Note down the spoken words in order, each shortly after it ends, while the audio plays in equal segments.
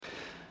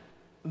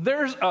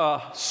There's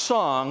a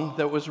song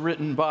that was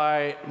written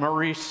by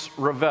Maurice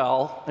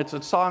Ravel. It's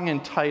a song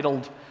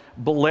entitled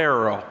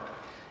Bolero.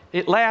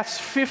 It lasts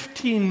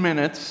 15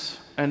 minutes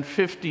and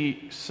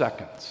 50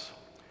 seconds.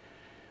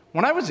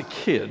 When I was a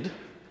kid,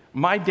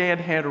 my dad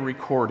had a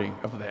recording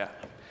of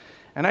that.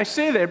 And I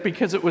say that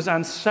because it was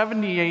on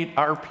 78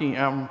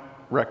 RPM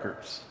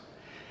records.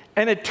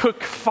 And it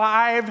took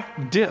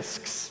 5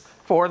 discs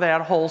for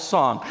that whole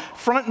song,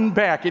 front and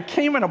back. It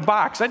came in a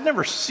box. I'd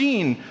never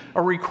seen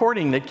a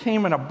recording that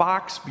came in a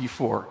box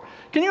before.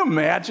 Can you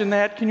imagine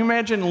that? Can you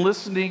imagine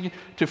listening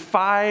to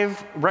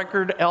 5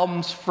 record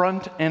albums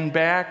front and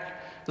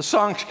back? The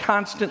song's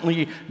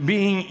constantly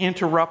being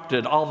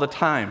interrupted all the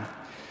time.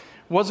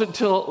 It wasn't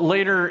till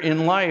later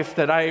in life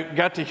that I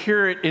got to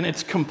hear it in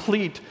its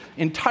complete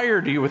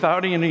entirety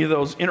without any of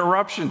those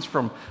interruptions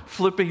from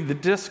flipping the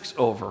discs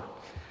over.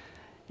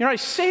 You know, I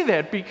say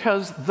that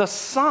because the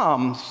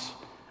Psalms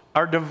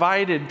are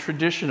divided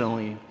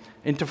traditionally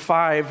into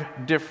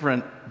 5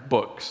 different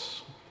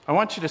books. I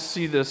want you to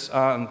see this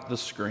on the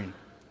screen.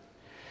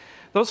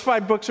 Those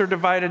 5 books are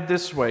divided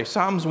this way.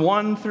 Psalms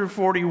 1 through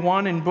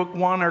 41 in Book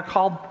 1 are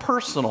called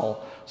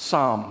personal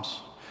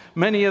psalms.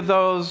 Many of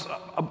those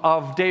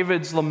of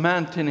David's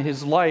lament in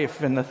his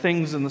life and the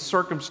things and the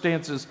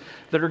circumstances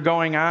that are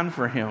going on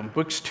for him.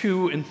 Books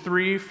 2 and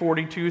 3,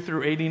 42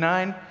 through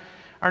 89,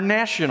 are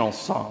national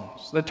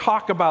songs that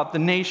talk about the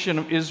nation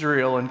of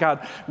Israel and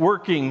God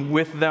working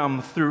with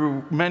them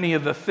through many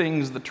of the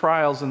things, the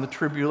trials and the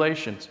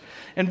tribulations.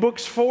 And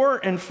books 4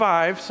 and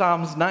 5,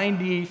 Psalms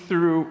 90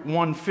 through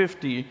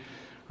 150,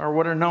 are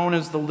what are known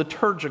as the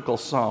liturgical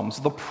psalms,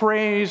 the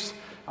praise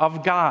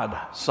of God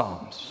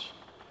psalms.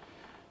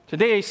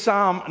 Today,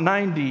 Psalm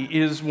 90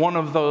 is one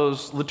of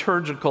those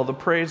liturgical, the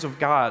praise of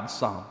God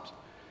psalms.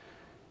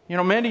 You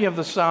know, many of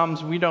the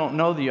Psalms, we don't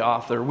know the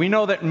author. We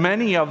know that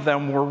many of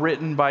them were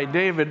written by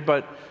David,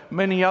 but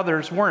many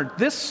others weren't.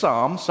 This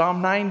Psalm,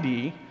 Psalm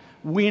 90,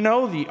 we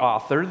know the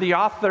author. The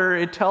author,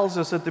 it tells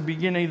us at the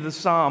beginning of the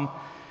Psalm,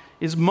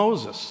 is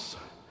Moses.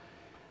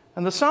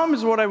 And the Psalm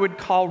is what I would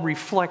call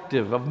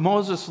reflective, of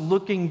Moses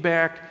looking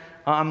back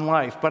on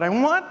life. But I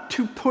want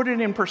to put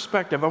it in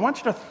perspective. I want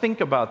you to think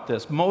about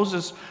this.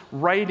 Moses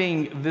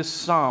writing this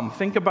Psalm.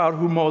 Think about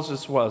who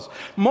Moses was.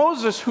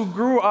 Moses, who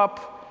grew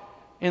up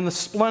in the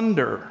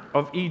splendor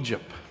of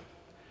Egypt,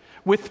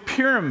 with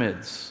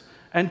pyramids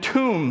and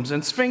tombs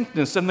and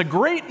sphinxes and the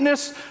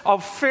greatness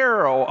of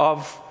Pharaoh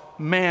of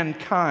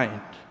mankind,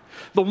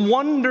 the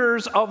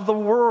wonders of the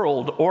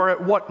world or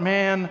at what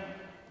man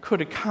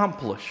could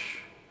accomplish.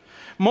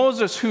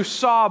 Moses, who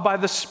saw by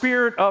the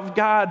Spirit of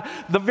God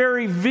the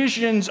very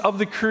visions of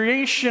the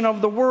creation of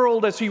the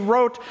world as he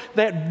wrote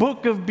that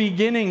book of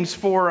beginnings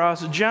for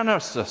us,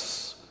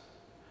 Genesis.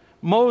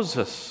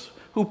 Moses,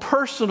 who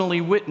personally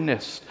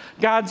witnessed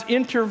God's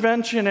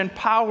intervention and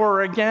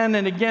power again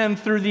and again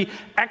through the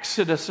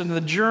Exodus and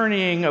the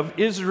journeying of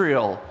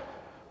Israel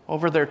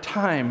over their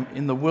time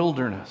in the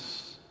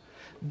wilderness.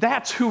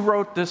 That's who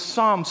wrote this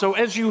psalm. So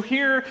as you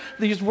hear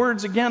these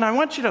words again, I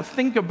want you to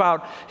think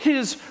about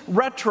his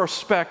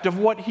retrospect of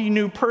what he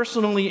knew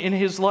personally in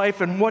his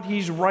life and what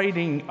he's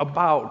writing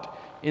about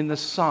in this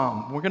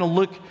psalm. We're going to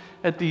look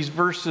at these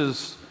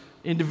verses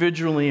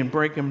individually and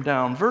break them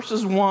down.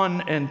 Verses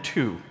 1 and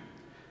 2.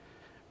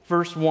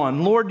 Verse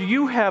 1, Lord,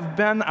 you have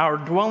been our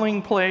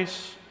dwelling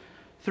place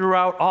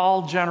throughout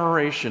all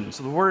generations.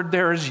 The word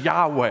there is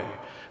Yahweh,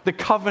 the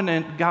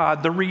covenant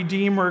God, the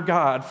Redeemer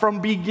God. From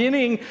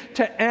beginning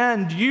to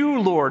end, you,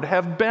 Lord,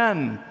 have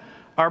been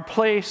our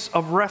place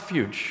of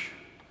refuge.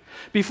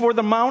 Before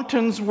the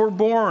mountains were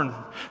born,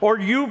 or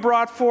you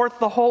brought forth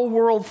the whole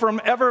world from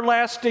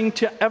everlasting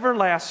to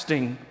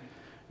everlasting,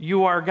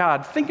 you are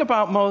God. Think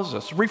about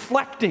Moses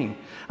reflecting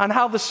on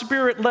how the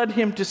Spirit led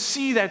him to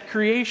see that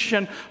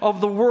creation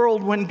of the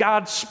world when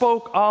God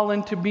spoke all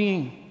into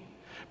being.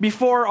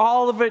 Before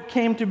all of it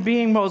came to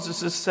being, Moses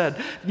has said,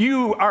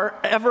 you are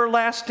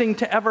everlasting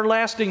to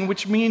everlasting,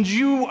 which means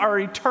you are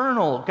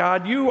eternal,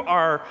 God. You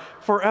are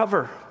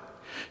forever.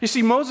 You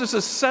see, Moses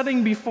is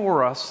setting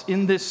before us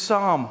in this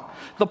psalm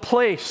the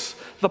place,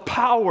 the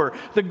power,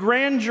 the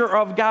grandeur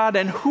of God,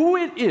 and who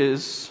it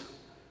is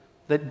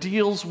that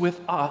deals with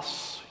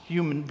us,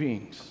 human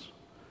beings.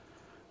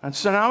 And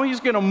so now he's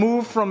going to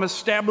move from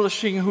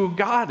establishing who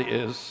God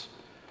is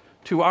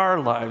to our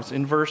lives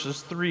in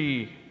verses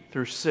 3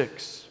 through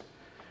 6.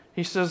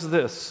 He says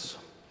this,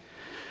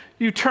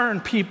 you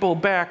turn people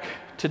back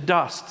to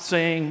dust,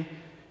 saying,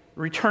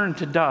 return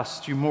to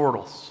dust, you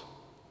mortals.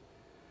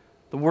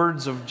 The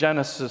words of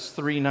Genesis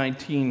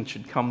 3:19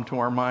 should come to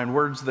our mind,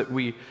 words that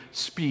we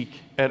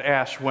speak at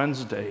Ash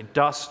Wednesday.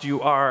 Dust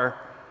you are,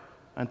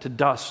 and to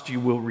dust you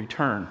will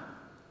return.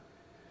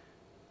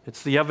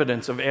 It's the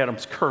evidence of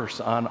Adam's curse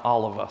on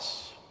all of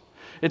us.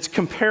 It's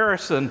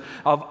comparison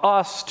of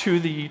us to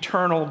the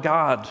eternal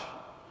God.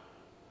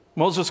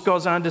 Moses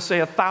goes on to say,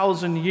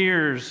 1,000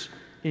 years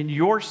in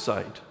your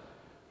sight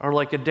are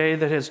like a day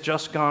that has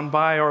just gone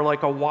by, or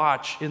like a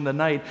watch in the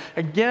night.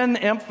 Again,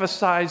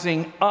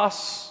 emphasizing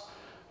us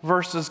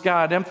versus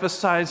God,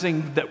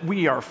 emphasizing that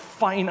we are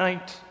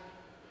finite,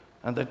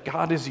 and that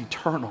God is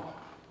eternal.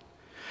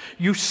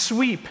 You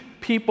sweep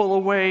people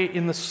away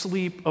in the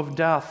sleep of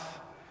death.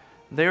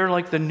 They're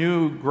like the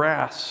new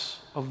grass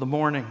of the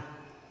morning.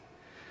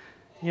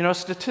 You know,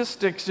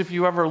 statistics, if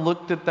you ever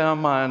looked at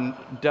them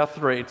on death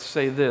rates,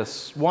 say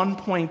this: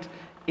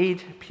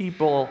 1.8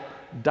 people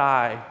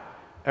die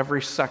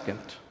every second.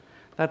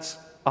 That's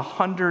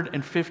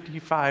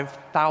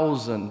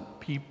 155,000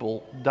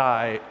 people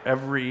die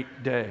every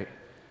day.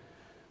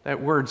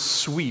 That word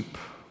sweep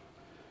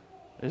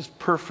is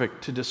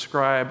perfect to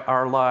describe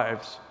our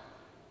lives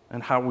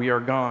and how we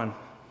are gone.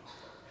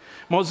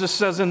 Moses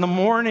says, in the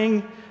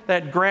morning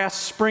that grass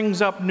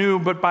springs up new,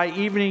 but by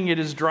evening it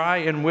is dry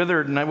and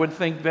withered. And I would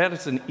think that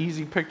is an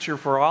easy picture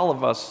for all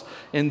of us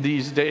in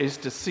these days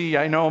to see.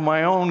 I know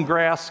my own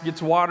grass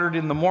gets watered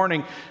in the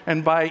morning,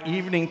 and by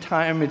evening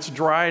time it's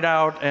dried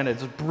out and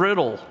it's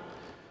brittle.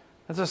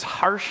 That's this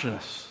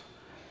harshness.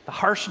 The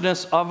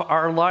harshness of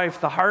our life,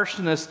 the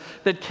harshness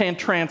that can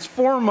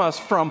transform us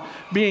from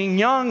being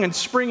young and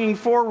springing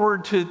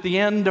forward to the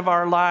end of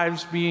our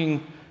lives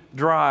being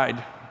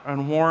dried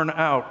and worn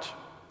out.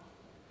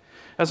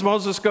 As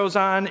Moses goes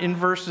on in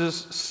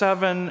verses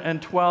 7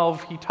 and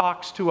 12, he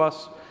talks to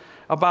us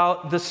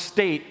about the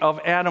state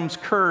of Adam's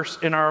curse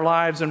in our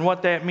lives and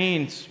what that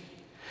means.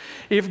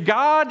 If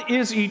God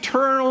is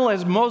eternal,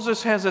 as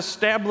Moses has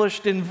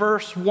established in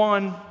verse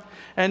 1,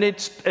 and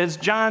it's as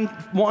John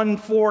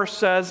 1:4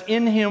 says,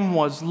 in him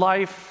was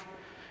life,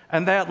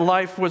 and that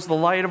life was the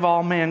light of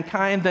all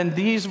mankind, then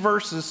these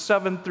verses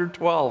 7 through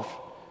 12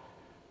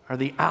 are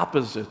the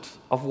opposite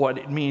of what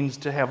it means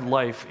to have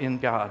life in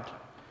God.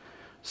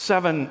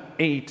 7,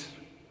 8,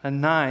 and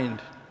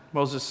 9,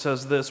 Moses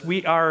says this: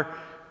 we are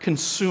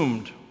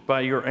consumed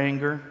by your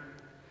anger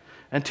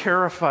and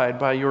terrified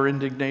by your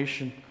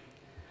indignation.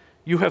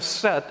 You have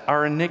set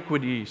our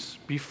iniquities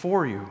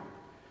before you,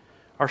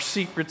 our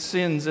secret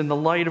sins in the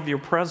light of your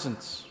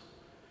presence.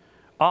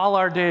 All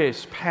our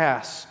days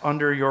pass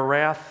under your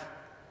wrath,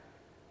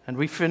 and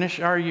we finish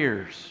our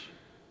years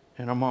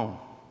in a moan.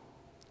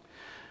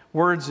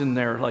 Words in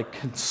there like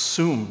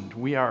consumed,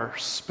 we are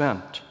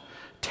spent,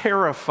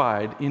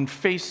 terrified in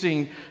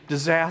facing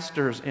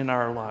disasters in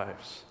our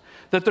lives,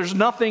 that there's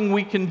nothing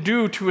we can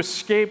do to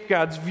escape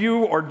God's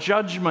view or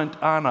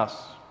judgment on us.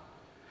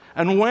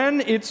 And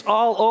when it's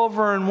all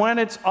over and when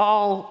it's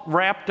all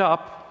wrapped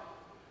up,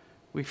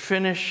 we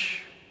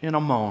finish in a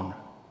moan,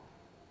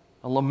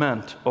 a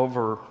lament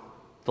over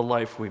the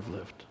life we've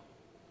lived.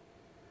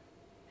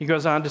 He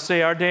goes on to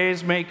say, our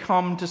days may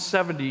come to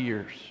 70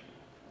 years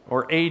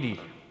or 80.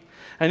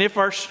 And if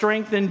our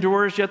strength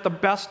endures, yet the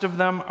best of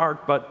them are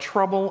but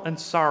trouble and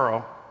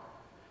sorrow,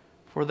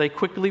 for they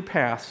quickly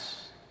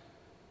pass,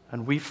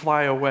 and we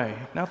fly away.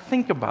 Now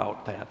think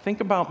about that.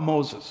 Think about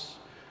Moses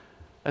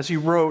as he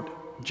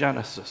wrote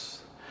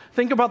Genesis.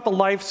 Think about the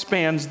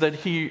lifespans that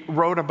he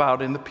wrote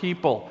about in the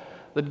people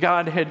that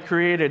God had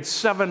created: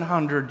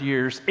 700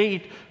 years,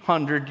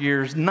 800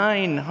 years,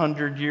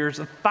 900 years,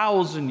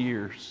 1,000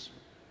 years.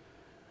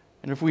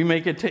 And if we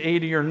make it to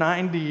 80 or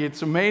 90,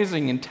 it's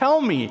amazing. And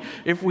tell me,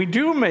 if we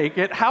do make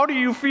it, how do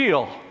you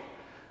feel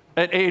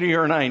at 80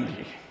 or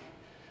 90?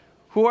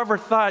 Whoever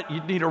thought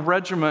you'd need a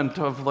regiment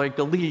of like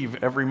a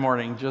leave every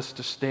morning just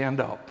to stand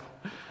up?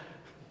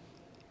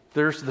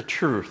 There's the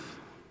truth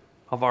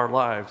of our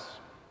lives.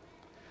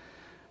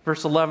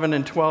 Verse 11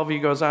 and 12, he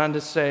goes on to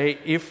say,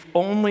 if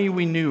only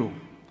we knew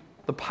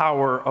the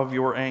power of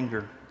your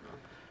anger.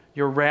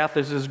 Your wrath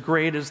is as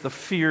great as the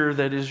fear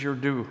that is your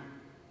due.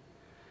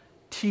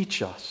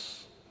 Teach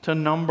us to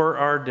number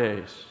our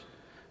days,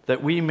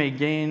 that we may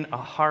gain a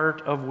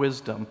heart of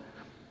wisdom.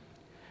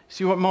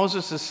 See what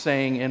Moses is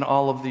saying in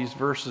all of these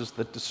verses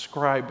that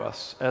describe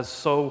us as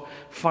so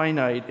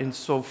finite and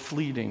so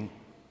fleeting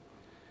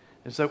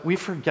is that we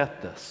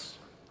forget this.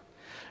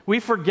 We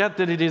forget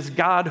that it is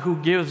God who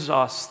gives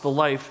us the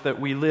life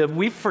that we live.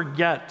 We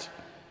forget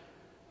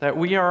that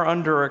we are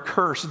under a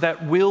curse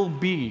that will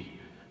be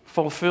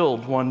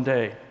fulfilled one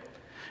day.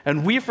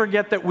 And we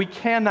forget that we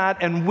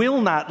cannot and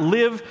will not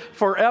live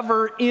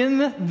forever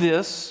in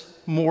this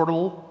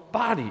mortal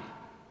body.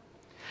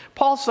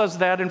 Paul says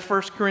that in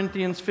 1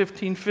 Corinthians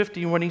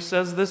 15:50 when he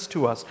says this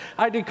to us: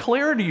 I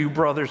declare to you,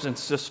 brothers and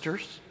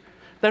sisters,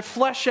 that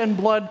flesh and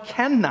blood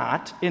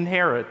cannot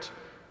inherit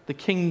the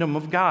kingdom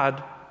of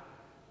God,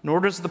 nor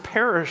does the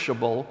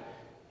perishable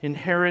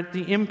inherit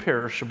the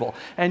imperishable.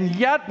 And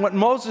yet, what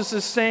Moses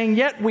is saying,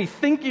 yet we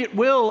think it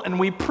will, and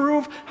we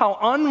prove how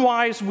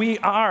unwise we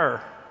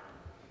are.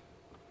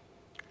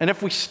 And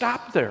if we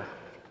stopped there,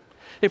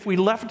 if we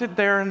left it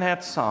there in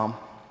that psalm,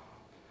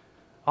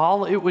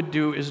 all it would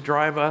do is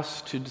drive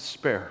us to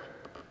despair,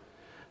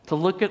 to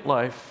look at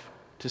life,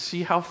 to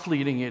see how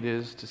fleeting it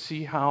is, to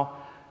see how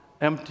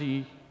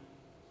empty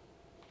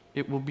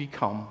it will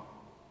become.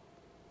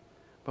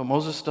 But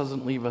Moses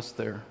doesn't leave us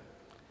there.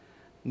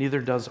 Neither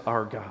does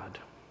our God.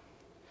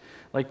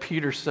 Like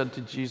Peter said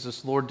to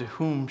Jesus, Lord, to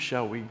whom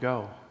shall we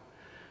go?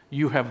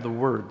 You have the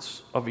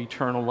words of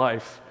eternal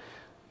life.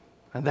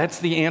 And that's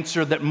the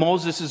answer that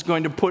Moses is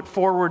going to put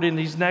forward in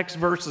these next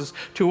verses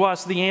to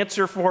us. The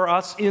answer for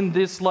us in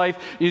this life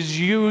is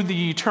you,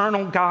 the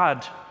eternal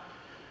God.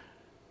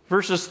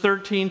 Verses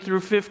 13 through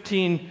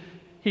 15,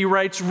 he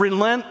writes,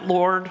 "Relent,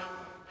 Lord.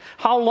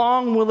 How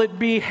long will it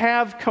be?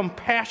 Have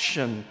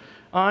compassion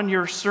on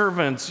your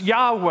servants.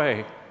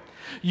 Yahweh,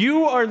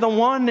 you are the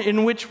one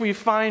in which we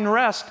find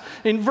rest."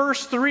 In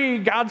verse 3,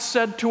 God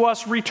said to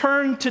us,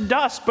 "Return to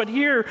dust." But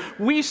here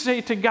we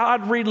say to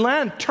God,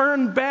 "Relent,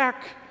 turn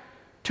back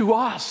to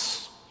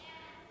us."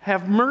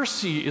 Have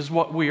mercy is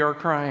what we are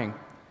crying.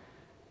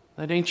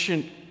 That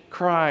ancient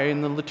cry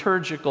in the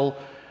liturgical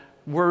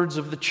words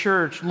of the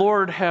church,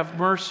 "Lord, have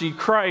mercy.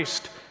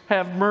 Christ,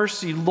 have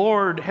mercy.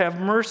 Lord, have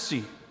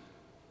mercy."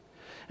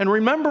 And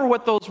remember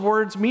what those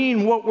words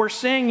mean. What we're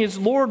saying is,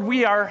 Lord,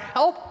 we are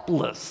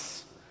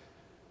helpless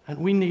and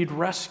we need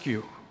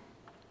rescue.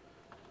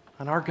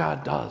 And our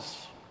God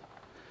does.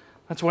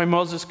 That's why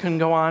Moses can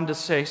go on to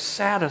say,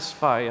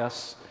 "Satisfy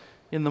us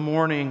in the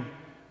morning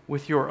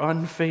with your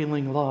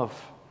unfailing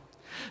love,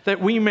 that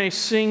we may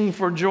sing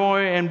for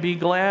joy and be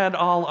glad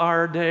all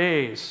our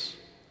days."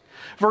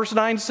 Verse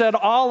 9 said,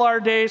 "All our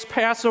days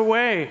pass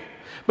away."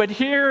 But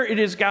here it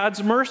is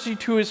God's mercy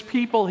to his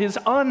people, his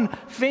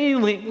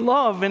unfailing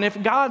love. And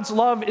if God's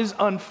love is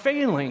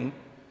unfailing,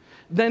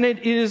 then it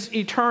is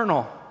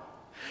eternal.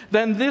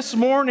 Then this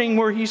morning,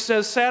 where he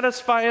says,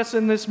 "Satisfy us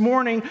in this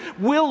morning,"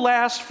 will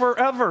last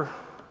forever,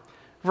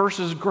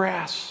 versus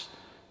grass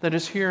that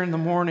is here in the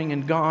morning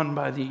and gone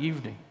by the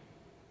evening.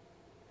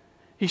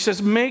 He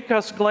says, "Make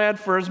us glad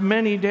for as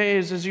many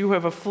days as you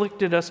have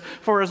afflicted us,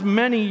 for as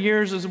many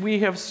years as we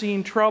have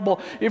seen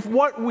trouble." If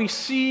what we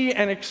see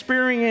and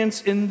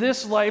experience in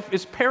this life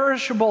is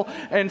perishable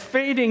and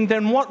fading,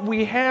 then what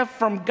we have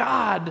from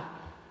God,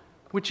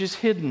 which is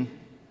hidden,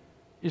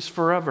 is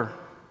forever.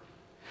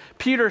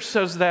 Peter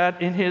says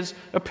that in his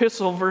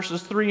epistle,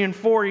 verses 3 and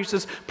 4. He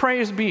says,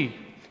 "Praise be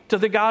to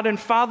the God and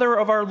Father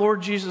of our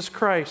Lord Jesus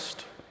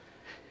Christ.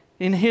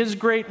 In his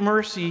great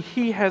mercy,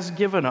 he has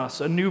given us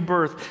a new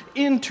birth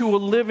into a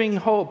living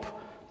hope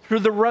through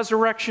the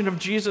resurrection of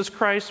Jesus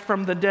Christ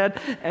from the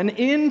dead, and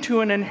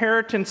into an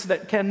inheritance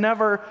that can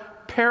never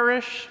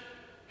perish,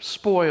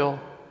 spoil,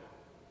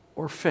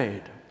 or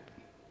fade."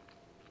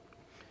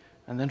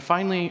 And then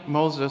finally,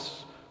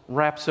 Moses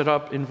wraps it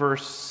up in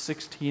verse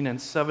 16 and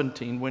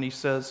 17 when he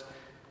says,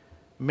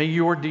 "May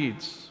your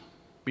deeds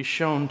be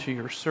shown to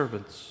your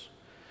servants,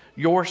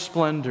 your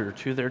splendor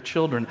to their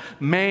children.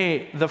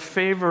 May the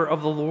favor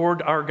of the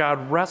Lord our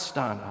God rest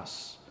on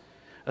us.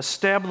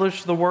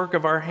 Establish the work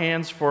of our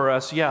hands for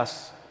us."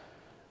 Yes,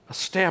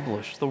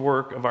 establish the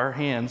work of our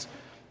hands.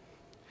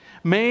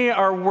 May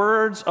our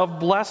words of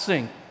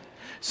blessing,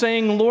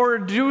 saying,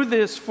 "Lord, do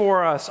this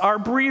for us," our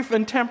brief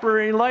and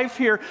temporary life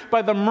here,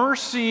 by the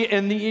mercy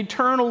and the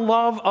eternal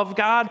love of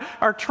God,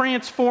 are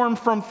transformed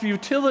from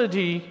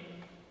futility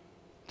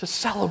to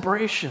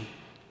celebration.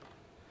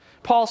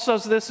 Paul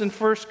says this in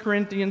 1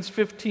 Corinthians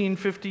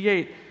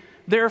 15:58.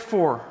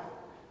 "Therefore,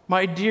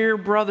 my dear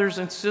brothers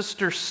and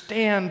sisters,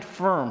 stand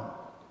firm.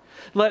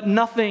 Let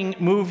nothing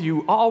move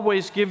you.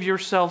 Always give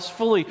yourselves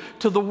fully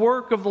to the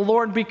work of the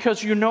Lord,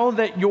 because you know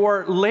that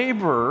your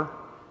labor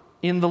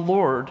in the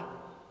Lord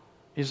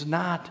is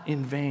not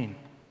in vain."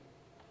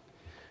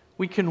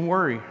 We can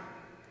worry,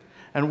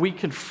 and we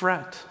can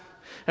fret,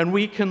 and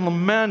we can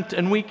lament,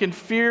 and we can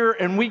fear,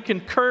 and we can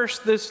curse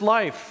this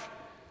life.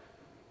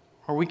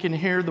 Or we can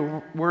hear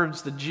the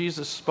words that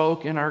Jesus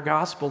spoke in our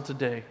gospel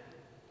today.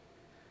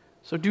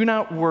 So do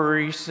not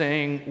worry,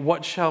 saying,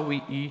 "What shall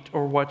we eat,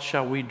 or what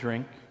shall we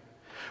drink,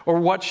 or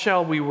what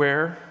shall we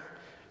wear?"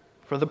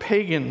 For the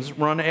pagans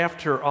run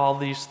after all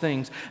these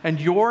things, and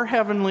your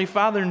heavenly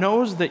Father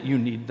knows that you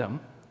need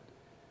them.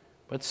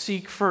 But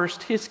seek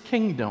first his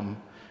kingdom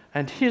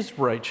and his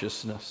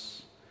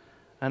righteousness,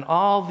 and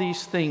all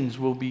these things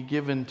will be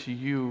given to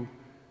you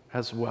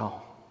as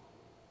well.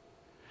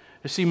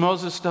 You see,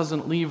 Moses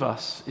doesn't leave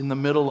us in the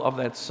middle of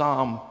that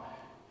psalm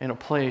in a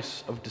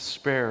place of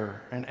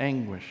despair and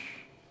anguish.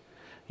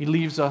 He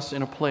leaves us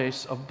in a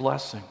place of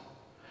blessing,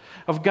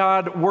 of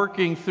God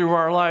working through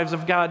our lives,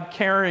 of God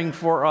caring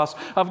for us,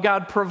 of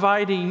God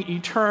providing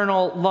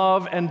eternal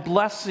love and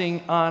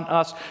blessing on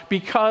us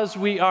because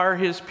we are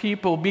his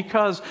people,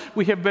 because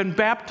we have been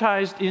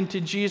baptized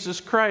into Jesus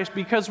Christ,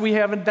 because we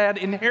have that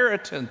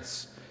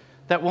inheritance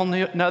that will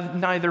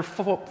neither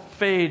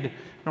fade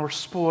nor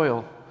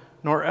spoil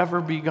nor ever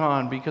be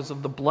gone, because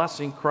of the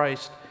blessing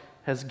Christ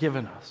has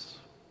given us.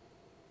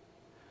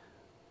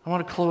 I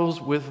want to close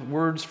with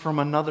words from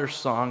another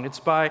song. It's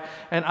by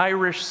an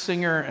Irish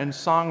singer and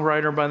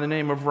songwriter by the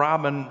name of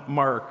Robin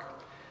Mark.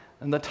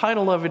 And the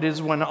title of it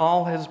is "When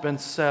All Has Been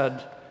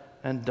Said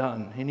and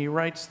Done." And he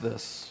writes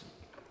this: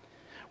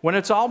 "When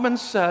it's all been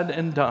said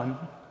and done,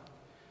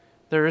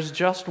 there is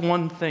just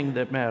one thing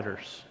that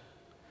matters.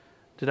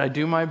 Did I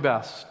do my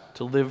best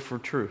to live for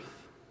truth?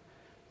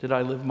 Did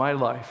I live my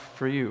life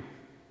for you?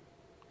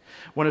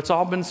 When it's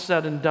all been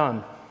said and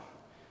done,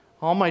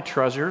 all my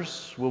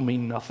treasures will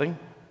mean nothing.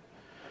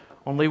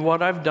 Only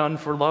what I've done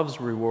for love's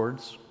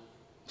rewards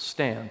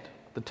stand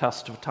the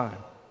test of time.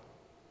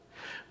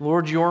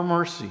 Lord, your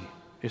mercy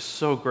is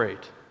so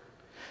great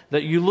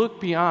that you look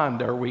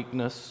beyond our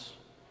weakness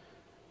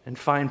and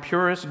find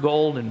purest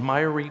gold and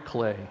miry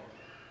clay,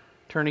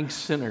 turning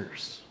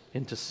sinners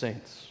into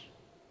saints.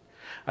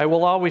 I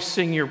will always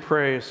sing your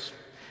praise,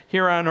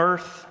 here on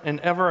earth and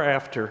ever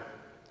after,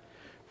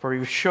 for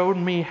you showed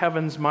me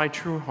heaven's my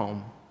true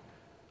home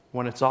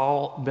when it's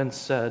all been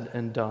said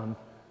and done.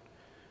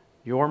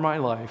 You're my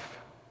life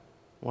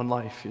when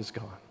life is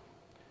gone.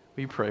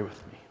 Will you pray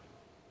with me?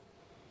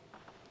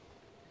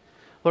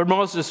 Lord,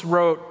 Moses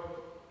wrote,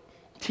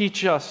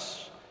 teach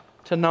us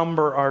to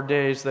number our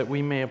days that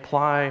we may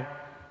apply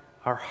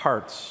our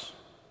hearts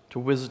to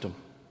wisdom.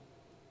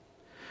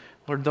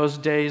 Lord, those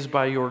days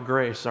by your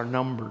grace are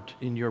numbered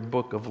in your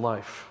book of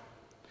life.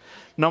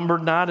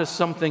 Numbered not as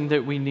something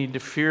that we need to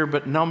fear,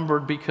 but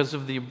numbered because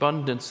of the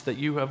abundance that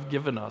you have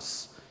given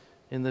us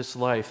in this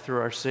life through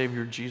our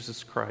Savior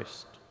Jesus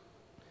Christ.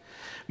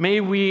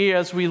 May we,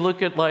 as we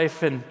look at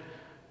life and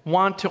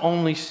want to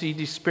only see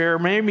despair,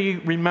 may we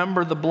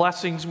remember the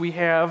blessings we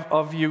have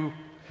of you,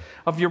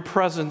 of your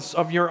presence,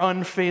 of your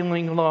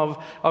unfailing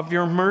love, of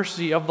your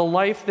mercy, of the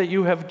life that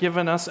you have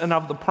given us, and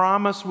of the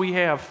promise we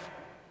have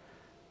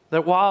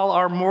that while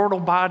our mortal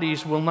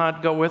bodies will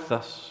not go with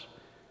us,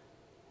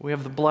 we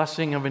have the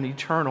blessing of an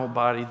eternal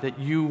body that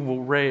you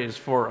will raise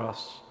for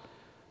us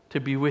to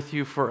be with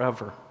you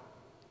forever.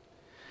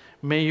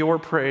 May your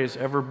praise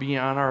ever be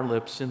on our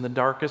lips in the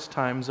darkest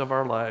times of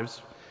our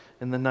lives,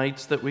 in the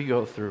nights that we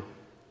go through,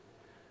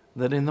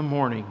 that in the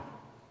morning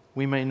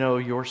we may know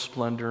your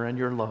splendor and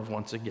your love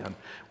once again.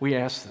 We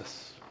ask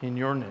this in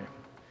your name.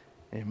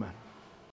 Amen.